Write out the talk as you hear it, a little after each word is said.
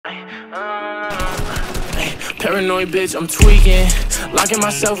Paranoid bitch, I'm tweaking, locking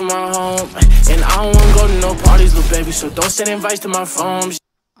myself in my home, and I don't wanna go to no parties, little baby, so don't send invites to my phone.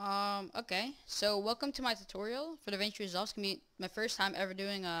 Okay, so welcome to my tutorial for Davinci results. It's gonna be my first time ever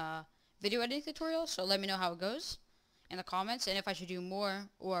doing a video editing tutorial, so let me know how it goes in the comments, and if I should do more,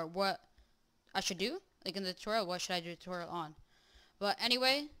 or what I should do, like in the tutorial, what should I do a tutorial on. But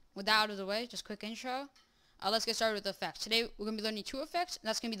anyway, with that out of the way, just quick intro, let's get started with the effects. Today, we're gonna be learning two effects, and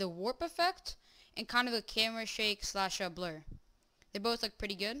that's gonna be the warp effect, and kind of a camera shake slash blur. They both look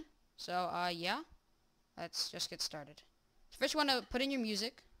pretty good, so yeah, let's just get started. So first you want to put in your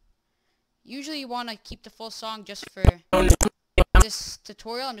music. Usually you want to keep the full song just for this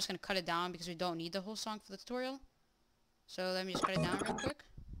tutorial. I'm just going to cut it down because we don't need the whole song for the tutorial. So let me just cut it down real quick.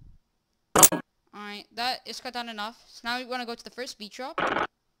 Alright, that is cut down enough. So now we want to go to the first beat drop. I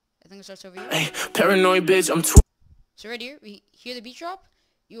think it starts over here. Hey, paranoid bitch, I'm so right here, we hear the beat drop.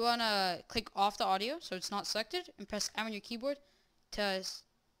 You want to click off the audio so it's not selected and press M on your keyboard to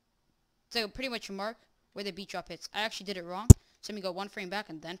pretty much mark where the beat drop hits. I actually did it wrong. So let me go one frame back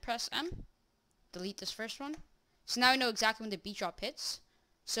and then press M. Delete this first one. So now we know exactly when the beat drop hits.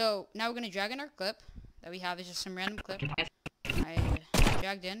 So now we're going to drag in our clip that we have. Is just some random clip I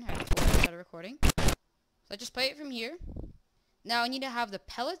dragged in right before I started recording. So I just play it from here. Now I need to have the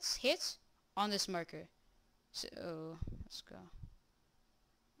pellets hit on this marker. So let's go.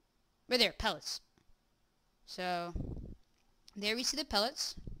 Right there, pellets. So there we see the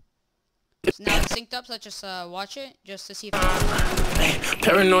pellets. So now it's synced up, so let's just watch it, just to see if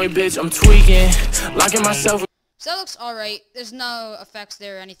paranoid bitch, I'm tweaking, locking myself. So that looks alright. There's no effects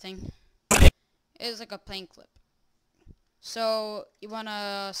there or anything. It's like a plain clip. So you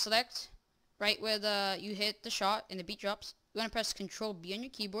wanna select right where you hit the shot and the beat drops. You wanna press Control B on your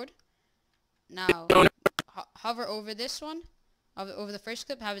keyboard. Now hover over this one, over the first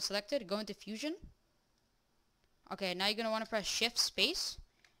clip, have it selected, go into Fusion. Okay, now you're gonna wanna press Shift Space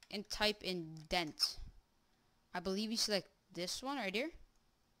and type in dent. I believe you select this one right here.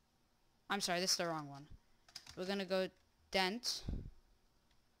 I'm sorry, this is the wrong one. We're gonna go dent,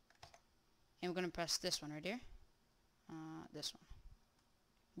 and we're gonna press this one right here. This one.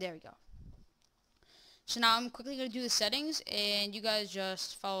 There we go. So now I'm quickly gonna do the settings, and you guys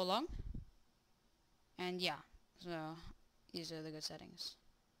just follow along. And yeah, so these are the good settings.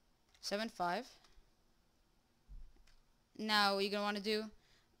 7.5. Now what you're gonna want to do.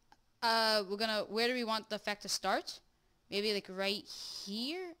 Where do we want the effect to start? Maybe like right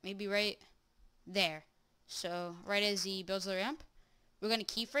here, maybe right there. So right as he builds the ramp, we're gonna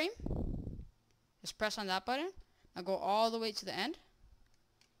keyframe. Just press on that button. Now go all the way to the end.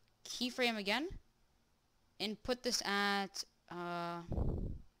 Keyframe again, and put this at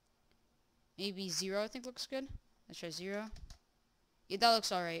maybe 0. I think looks good. Let's try 0. Yeah, that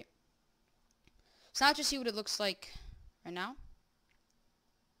looks alright. So now to see what it looks like right now.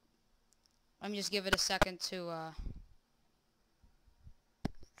 Let me just give it a second to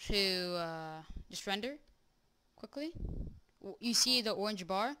just render quickly. You see the orange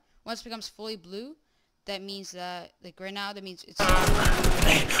bar. Once it becomes fully blue, that means that, like right now, that means it's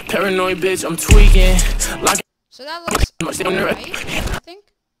paranoid bitch, I'm tweaking. So that looks alright, I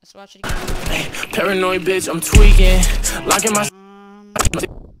think. Let's watch it again. Paranoid bitch, I'm tweaking. Locking my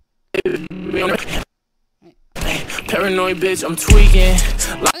paranoid bitch, I'm tweaking.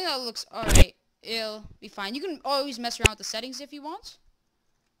 I think that looks alright. It'll be fine. You can always mess around with the settings if you want.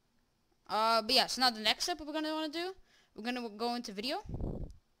 But yeah, so now the next step we're gonna want to do, we're gonna go into video.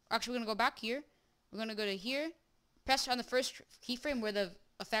 Actually, we're gonna go back here. We're gonna go to here. Press on the first keyframe where the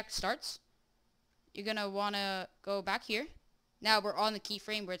effect starts. You're gonna wanna go back here. Now we're on the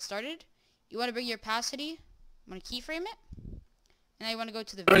keyframe where it started. You wanna bring your opacity. I'm gonna keyframe it. And then you wanna go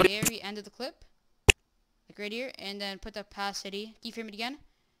to the very end of the clip. Like right here, and then put the opacity, keyframe it again,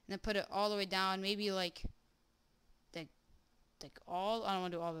 and then put it all the way down, maybe like all, I don't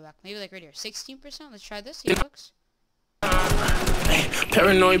want to do all the way back, maybe like right here, 16%, let's try this, see how it looks.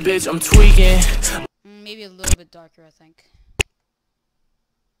 Paranoid bitch, I'm tweaking. Maybe a little bit darker, I think.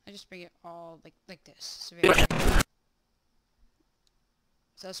 I just bring it all like this. It's very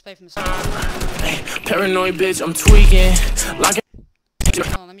so let's play from the start. Paranoid bitch, I'm tweaking.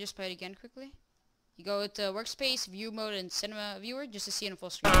 Oh, let me just play it again quickly. You go to workspace, view mode, and cinema viewer just to see it in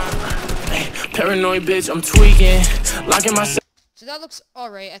full screen. Paranoid bitch, I'm tweaking. Locking myself. So that looks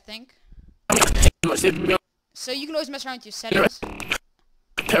alright, I think. So you can always mess around with your settings.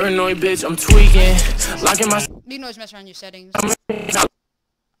 Paranoid bitch, I'm tweaking. Locking myself. You can always mess around with your settings.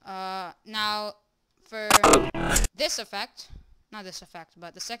 Now for this effect, not this effect,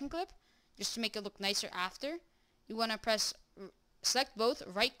 but the second clip, just to make it look nicer after, you want to select both,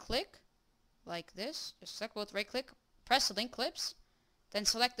 right click, like this. Just select both, right click, press the link clips, then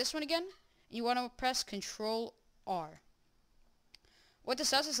select this one again, and you want to press Control R. What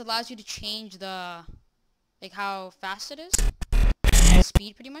this does is allows you to change the, like, how fast it is, the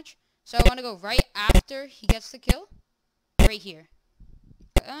speed pretty much. So I want to go right after he gets the kill, right here.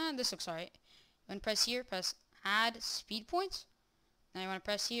 This looks alright. You want to press here, press add speed points. Now you want to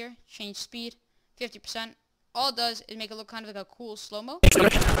press here, change speed, 50%. All it does is make it look kind of like a cool slow-mo.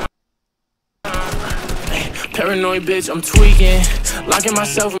 Paranoid bitch, I'm tweaking, locking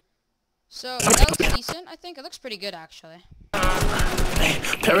myself. So that looks decent. I think it looks pretty good actually.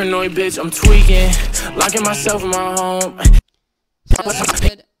 Paranoid bitch, I'm tweaking, locking myself in my home. So that's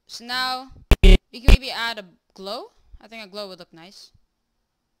good. So now we can maybe add a glow. I think a glow would look nice.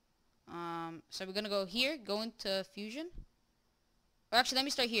 So we're gonna go here, go into fusion. Or actually, let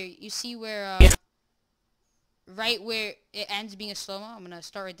me start here. You see where right where it ends being a slow-mo? I'm gonna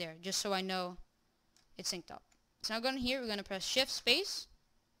start right there, just so I know it's synced up. So now going here, we're gonna press Shift Space.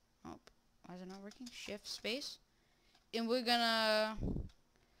 Oh, why is it not working? Shift Space, and we're gonna.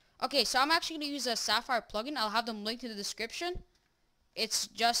 Okay, so I'm actually gonna use a Sapphire plugin. I'll have them linked in the description. It's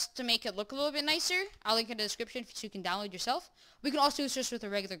just to make it look a little bit nicer. I'll link in the description so you can download yourself. We can also use this with a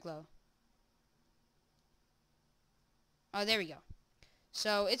regular glow. Oh, there we go.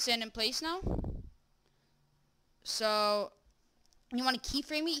 So it's in place now. So you want to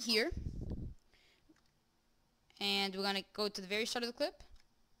keyframe it here. And we're going to go to the very start of the clip.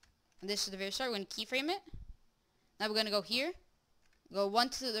 And this is the very start. We're going to keyframe it. Now we're going to go here. Go one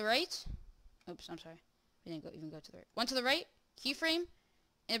to the right. Oops, I'm sorry. We didn't even go to the right. One to the right. Keyframe.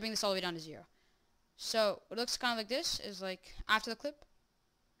 And bring this all the way down to 0. So what looks kind of like this is like after the clip.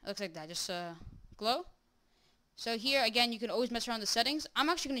 It looks like that. Just glow. So here, again, you can always mess around the settings. I'm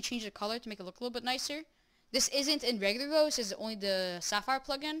actually going to change the color to make it look a little bit nicer. This isn't in regular glow. This is only the Sapphire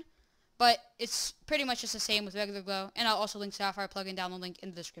plugin. But it's pretty much just the same with regular glow. And I'll also link Sapphire plugin down the link in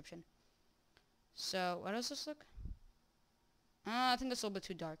the description. So, what does this look? I think that's a little bit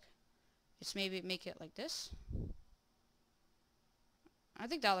too dark. Just maybe make it like this. I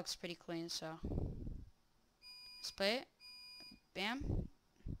think that looks pretty clean, so. Let's play it. Bam.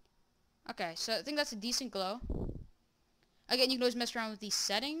 Okay, so I think that's a decent glow. Again, you can always mess around with these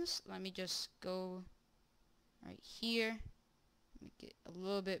settings. Let me just go right here. Make it a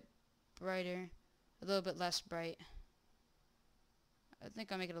little bit brighter, a little bit less bright. I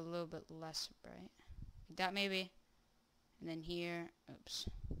think I'll make it a little bit less bright. Like that maybe. And then here, oops.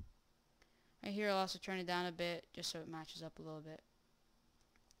 Right here I'll also turn it down a bit just so it matches up a little bit.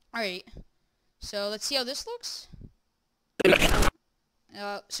 Alright, so let's see how this looks.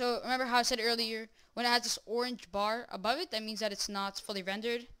 So remember how I said earlier, when it has this orange bar above it, that means that it's not fully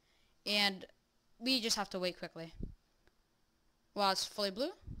rendered. And we just have to wait quickly. While it's fully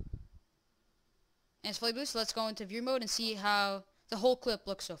blue. And it's fully blue, so let's go into view mode and see how the whole clip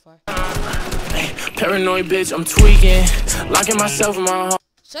looks so far. Paranoid bitch, I'm tweaking, locking myself in my home.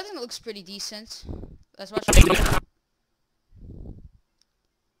 So I think it looks pretty decent. Let's watch it.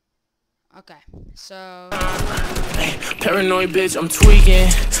 Okay, so paranoid bitch, I'm tweaking,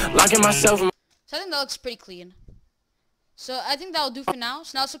 locking myself in my. So I think that looks pretty clean. So I think that'll do for now.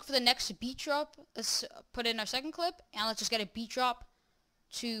 So now let's look for the next beat drop. Let's put it in our second clip, and let's just get a beat drop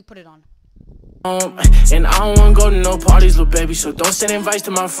to put it on. And I don't wanna go to no parties, little baby, so don't send invites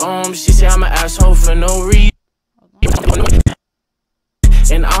to my phone. She say I'm an asshole for no reason.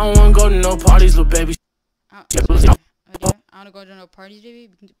 And I don't wanna go to no parties, little baby. I want to go to no parties, baby.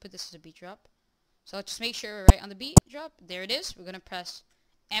 We can put this as a beat drop. So let's just make sure we're right on the beat drop. There it is. We're going to press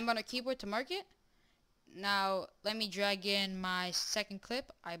M on our keyboard to mark it. Now, let me drag in my second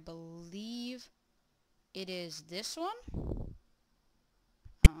clip. I believe it is this one.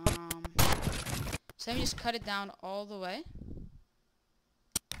 So let me just cut it down all the way.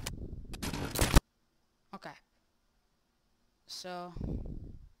 Okay. So,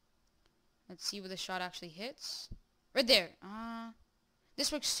 let's see where the shot actually hits. Right there. This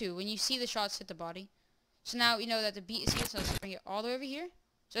works too. When you see the shots hit the body. So now you know that the beat is here. So let's bring it all the way over here.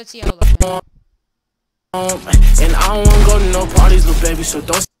 So let's see how it looks. And I don't wanna go to no parties, little baby. So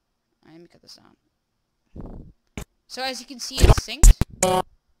don't. Alright, let me cut this down. So as you can see, it's synced.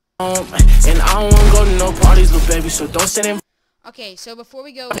 And I don't wanna go to no parties, little baby. So don't send him. Okay, so before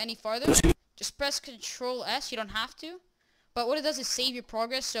we go any farther, just press Control S. You don't have to. But what it does is save your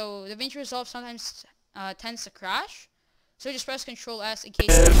progress. So Davinci Resolve sometimes tends to crash, so just press Control S in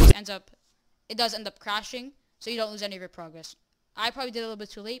case it does end up crashing, so you don't lose any of your progress. I probably did it a little bit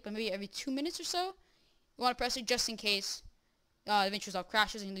too late, but maybe every 2 minutes or so, you want to press it just in case Davinci Resolve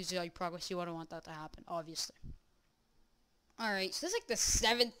crashes and you lose all your progress. You wouldn't want that to happen, obviously. Alright, so this is like the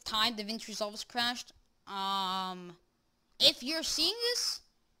 7th time Davinci Resolve has crashed. If you're seeing this,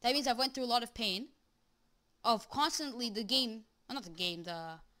 that means I've went through a lot of pain of constantly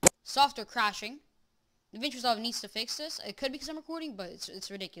the software crashing. Davinci Resolve needs to fix this. It could be because I'm recording, but it's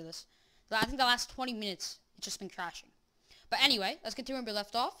ridiculous. So I think the last 20 minutes, it's just been crashing. But anyway, let's continue where we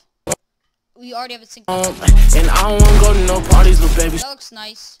left off. We already have it synced up. And I don't wanna go to no parties with babies. That looks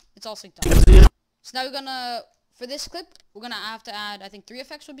nice. It's all synced up. So now we're gonna, for this clip, we're gonna have to add, I think 3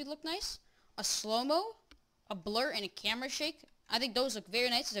 effects would look nice. A slow-mo, a blur, and a camera shake. I think those look very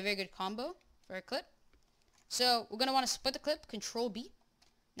nice. It's a very good combo for a clip. So we're gonna want to split the clip, Control B.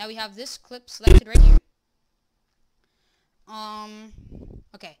 Now we have this clip selected right here.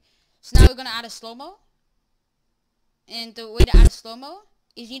 Okay. So now we're gonna add a slow-mo. And the way to add a slow-mo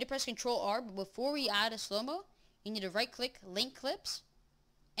is you need to press Control R, but before we add a slow-mo, you need to right-click, link clips,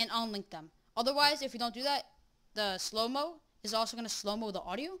 and unlink them. Otherwise, if you don't do that, the slow-mo is also going to slow-mo the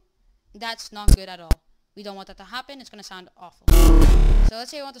audio. That's not good at all. We don't want that to happen. It's going to sound awful. So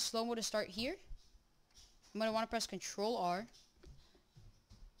let's say I want the slow-mo to start here. I'm going to want to press Control R.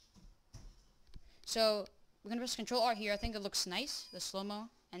 So we're going to press Control R here. I think it looks nice. The slow-mo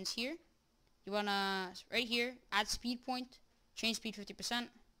ends here. You want to, right here, add speed point. Change speed 50%.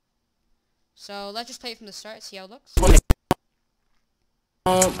 So let's just play it from the start, see how it looks.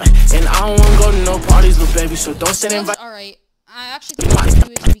 And I don't wanna go to no parties with baby, so don't send invite. Alright, I actually think what we can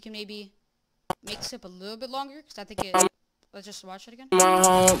do is we can maybe make this up a little bit longer, because I think it, let's just watch it again. And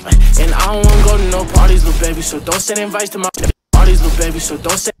I don't wanna go to no parties with baby, so don't send invites to my parties with baby, so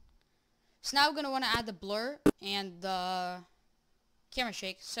don't send. So now we're going to want to add the blur and the camera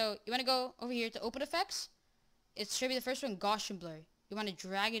shake. So you want to go over here to open effects. It should be the first one, Gaussian blur. You want to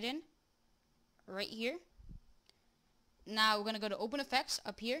drag it in right here. Now we're going to go to open effects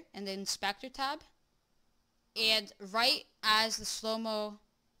up here and the inspector tab. And right as the slow-mo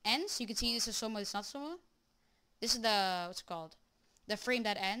ends, you can see this is slow-mo, this is not slow-mo. This is the, what's it called? The frame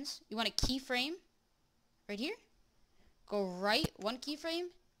that ends. You want to keyframe right here. Go right, one keyframe.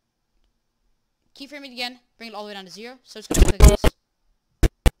 Keyframe it again, bring it all the way down to 0. So it's going to look like this.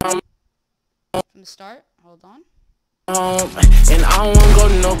 From the start, hold on. And I don't wanna go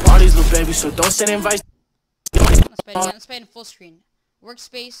to no parties with baby, so don't send invites. Let's play it again. Let's play it in full screen.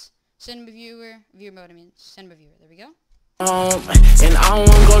 Workspace, cinema viewer, viewer mode. Cinema viewer. There we go. And I don't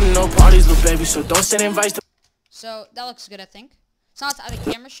wanna go to no parties with baby, so don't send invites. So that looks good, I think. So now let's add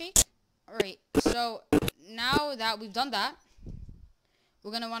a camera shake. Alright, so now that we've done that,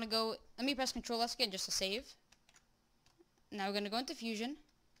 we're gonna want to go. Let me press Control S again just to save. Now we're gonna go into Fusion,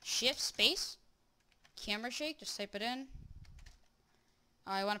 Shift Space. Camera shake, just type it in.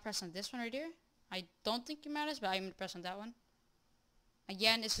 I want to press on this one right here. I don't think it matters, but I'm going to press on that one.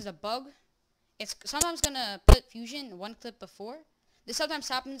 Again, this is a bug. It's sometimes going to put Fusion in one clip before. This sometimes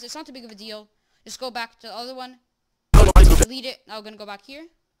happens. It's not too big of a deal. Just go back to the other one. Delete it. Now we're going to go back here.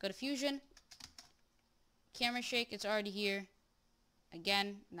 Go to Fusion. Camera shake, it's already here.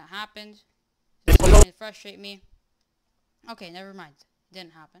 Again, that happened. It's going to frustrate me. Okay, never mind. It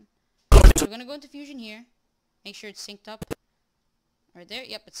didn't happen. So we're going to go into Fusion here. Make sure it's synced up. Right there.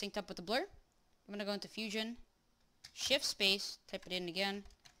 Yep, it's synced up with the blur. I'm going to go into Fusion. Shift space. Type it in again.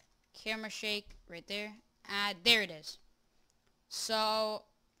 Camera shake. Right there. Add. There it is. So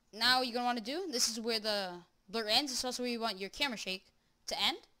now you're going to want to do. This is where the blur ends. This is also where you want your camera shake to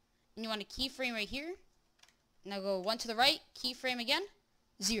end. And you want a keyframe right here. Now go 1 to the right. Keyframe again.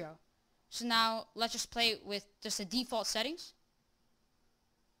 0. So now let's just play with just the default settings.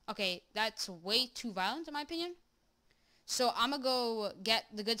 Okay, that's way too violent in my opinion. So I'm gonna go get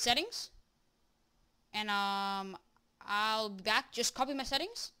the good settings. And I'll be back. Just copy my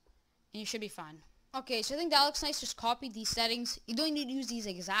settings. And you should be fine. Okay, so I think that looks nice. Just copy these settings. You don't need to use these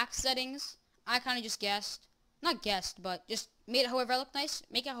exact settings. I kind of just guessed. Not guessed, but just made it however I look nice.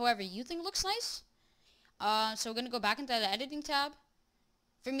 Make it however you think looks nice. So we're gonna go back into the editing tab.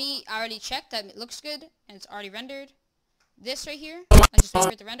 For me, I already checked that it looks good. And it's already rendered. This right here, I just wait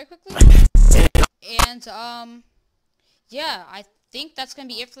for it to render quickly. And, yeah, I think that's going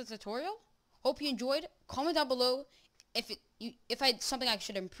to be it for the tutorial. Hope you enjoyed. Comment down below if I had something I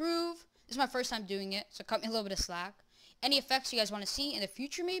should improve. This is my first time doing it, so cut me a little bit of slack. Any effects you guys want to see in the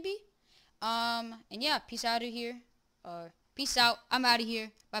future, maybe. And yeah, peace out of here. Peace out. I'm out of here.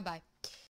 Bye-bye.